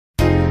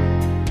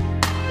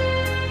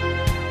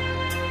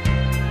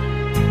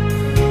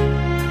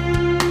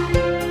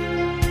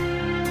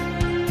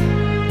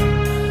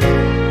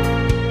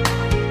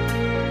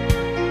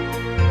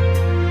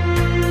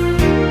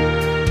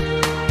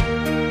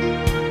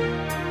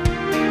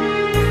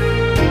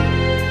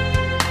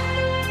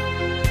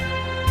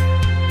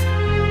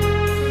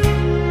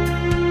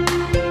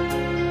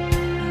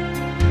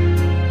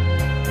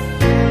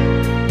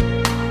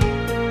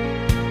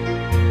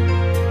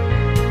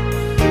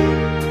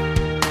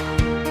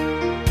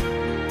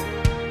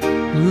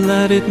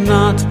Let it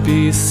not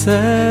be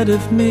said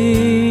of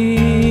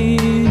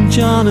me,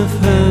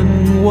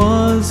 Jonathan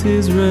was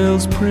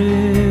Israel's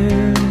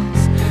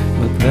prince,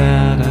 but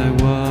that I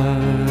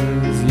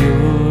was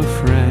your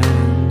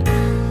friend,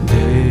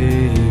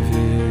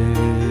 David.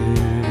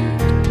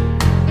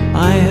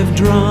 I have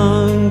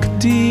drunk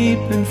deep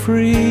and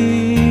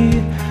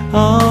free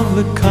of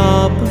the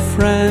cup of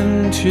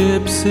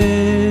friendship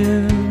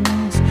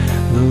since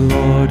the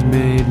Lord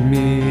made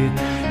me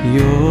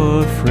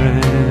your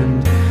friend,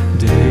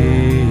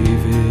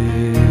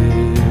 David.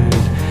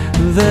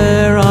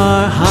 There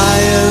are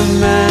higher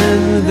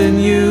men than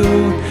you,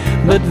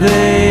 but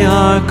they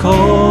are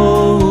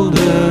colder,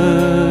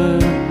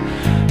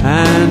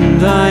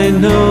 and I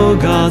know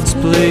God's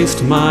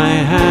placed my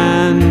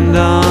hand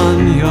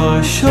on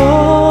your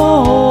shoulder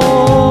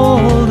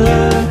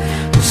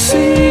to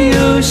see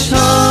you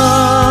shine,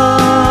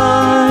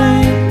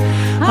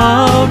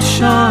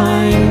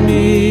 outshine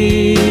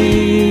me,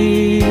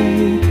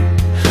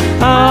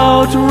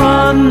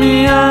 outrun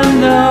me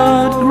and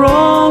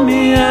outgrow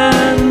me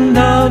and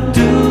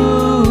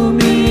outdo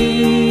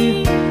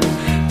me,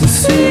 to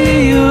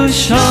see you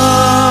shine,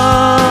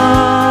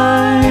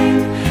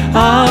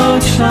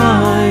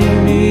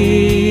 outshine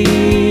me,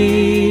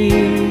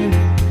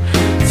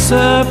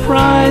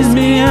 surprise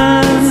me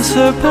and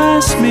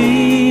surpass me,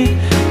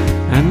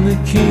 and the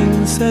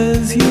King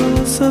says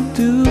you'll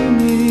subdue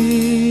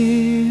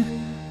me.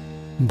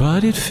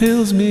 But it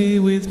fills me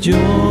with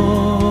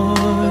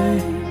joy,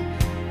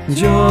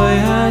 joy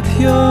at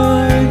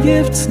your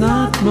gifts,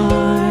 not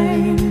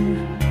mine.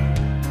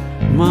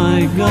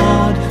 My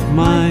God,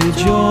 my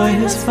joy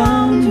has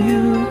found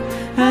you,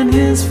 and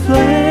His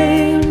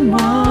flame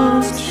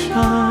must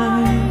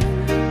shine.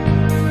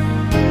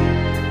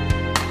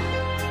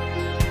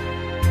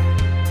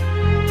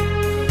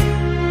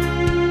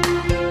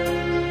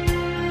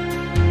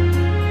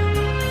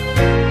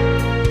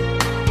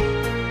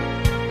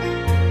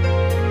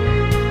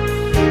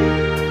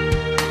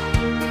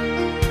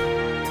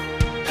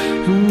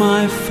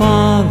 My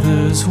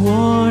Father's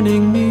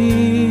warning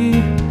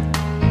me,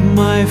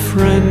 my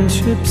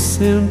friendship's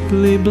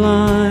simply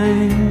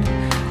blind,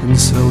 and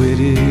so it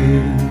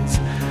is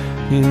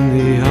in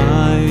the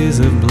eyes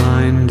of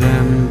blind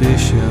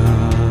ambition.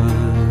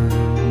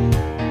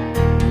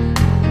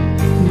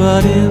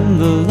 But in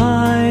the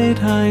light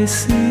I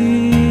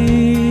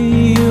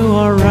see you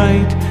are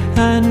right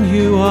and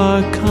you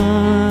are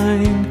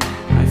kind.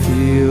 I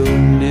feel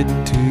knit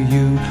to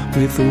you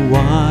with a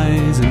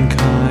wise and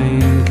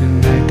kind connection.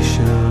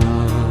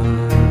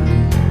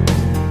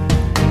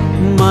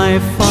 My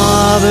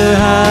Father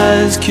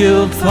has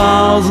killed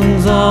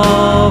thousands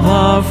of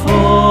our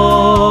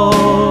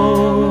foes,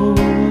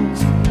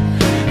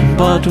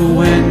 but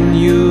when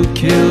you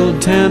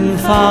killed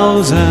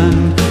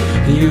 10,000,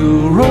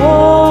 you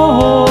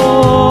rose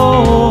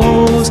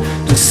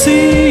to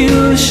see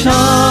you shine,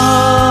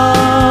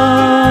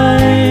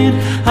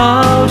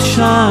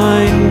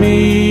 outshine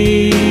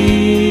me,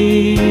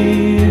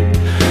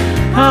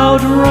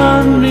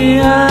 outrun me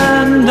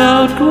and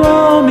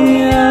outgrow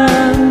me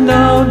and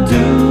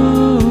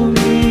outdo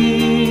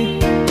me,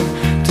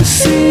 to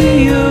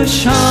see you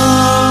shine,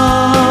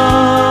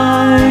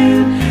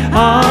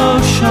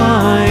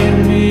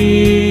 outshine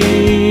me,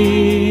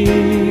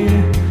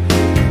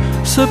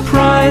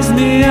 surprise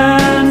me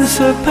and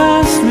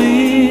surpass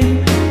me,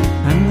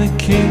 and the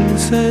King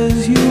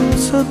says you'll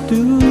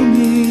subdue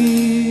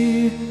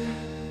me.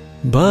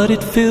 But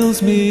it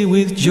fills me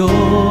with joy,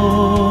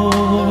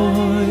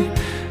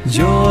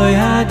 joy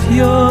at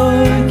your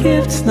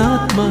gifts,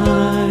 not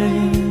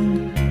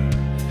mine.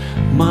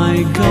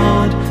 My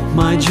God,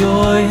 my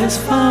joy has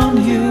found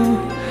you,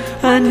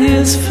 and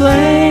His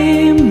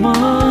flame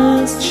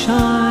must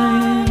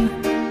shine.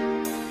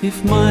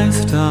 If my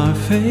star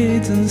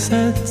fades and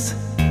sets,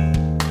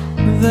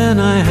 then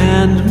I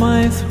hand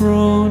my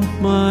throne,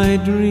 my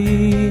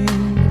dream,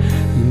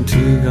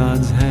 into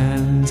God's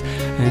hands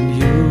and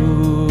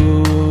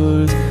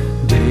yours,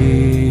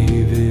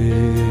 David.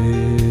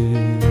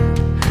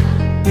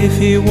 If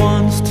He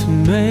wants to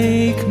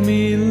make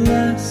me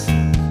less,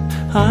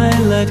 I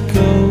let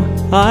go,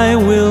 I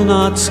will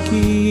not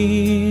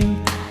scheme.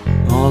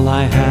 All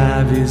I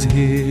have is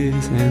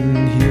His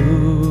and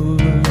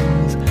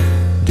yours,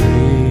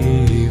 David.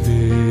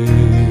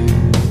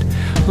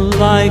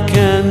 Like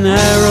an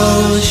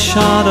arrow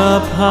shot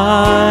up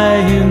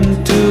high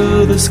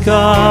into the skies,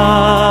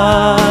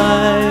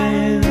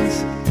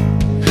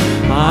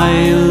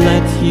 I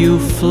let you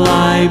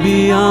fly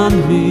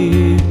beyond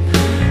me,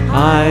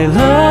 I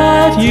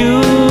let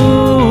you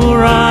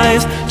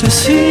rise to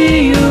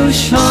see you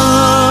shine,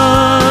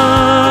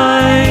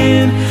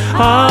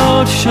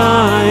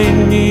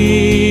 outshine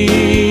me,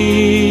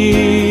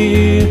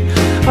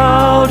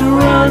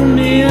 outrun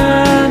me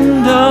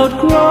and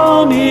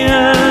outgrow me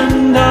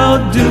and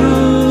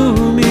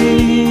outdo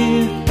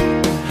me,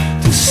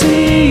 to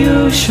see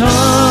you shine,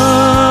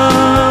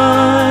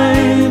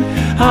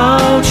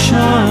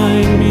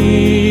 outshine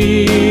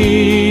me,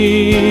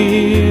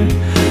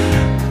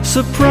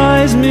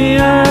 surprise me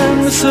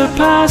and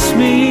surpass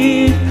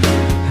me.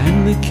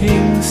 And the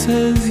king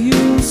says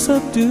you'll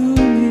subdue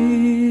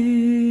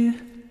me.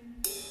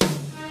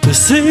 To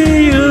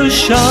see you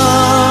shine,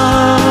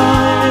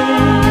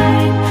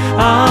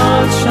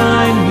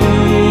 outshine me,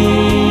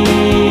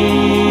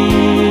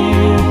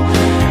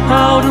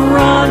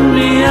 outrun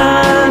me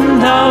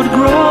and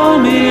outgrow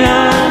me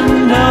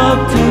and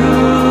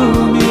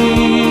outdo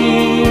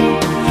me.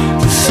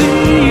 To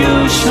see you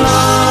shine,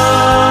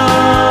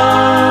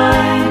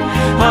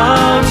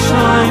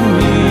 outshine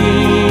me,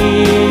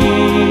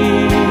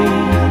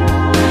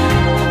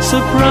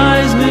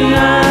 surprise me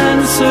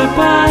and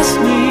surpass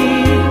me.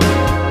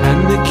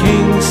 And the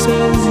king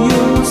says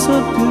you'll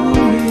subdue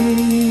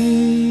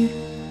me.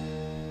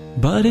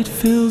 But it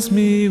fills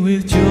me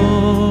with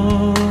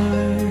joy,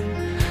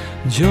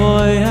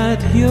 joy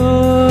at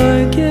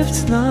your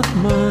gifts, not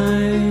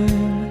mine.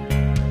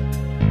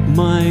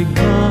 My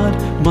God,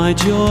 my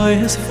joy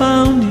has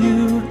found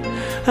you,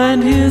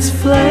 and his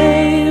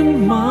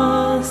flame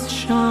must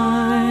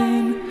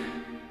shine.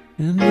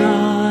 And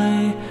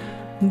I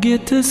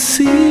get to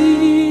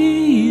see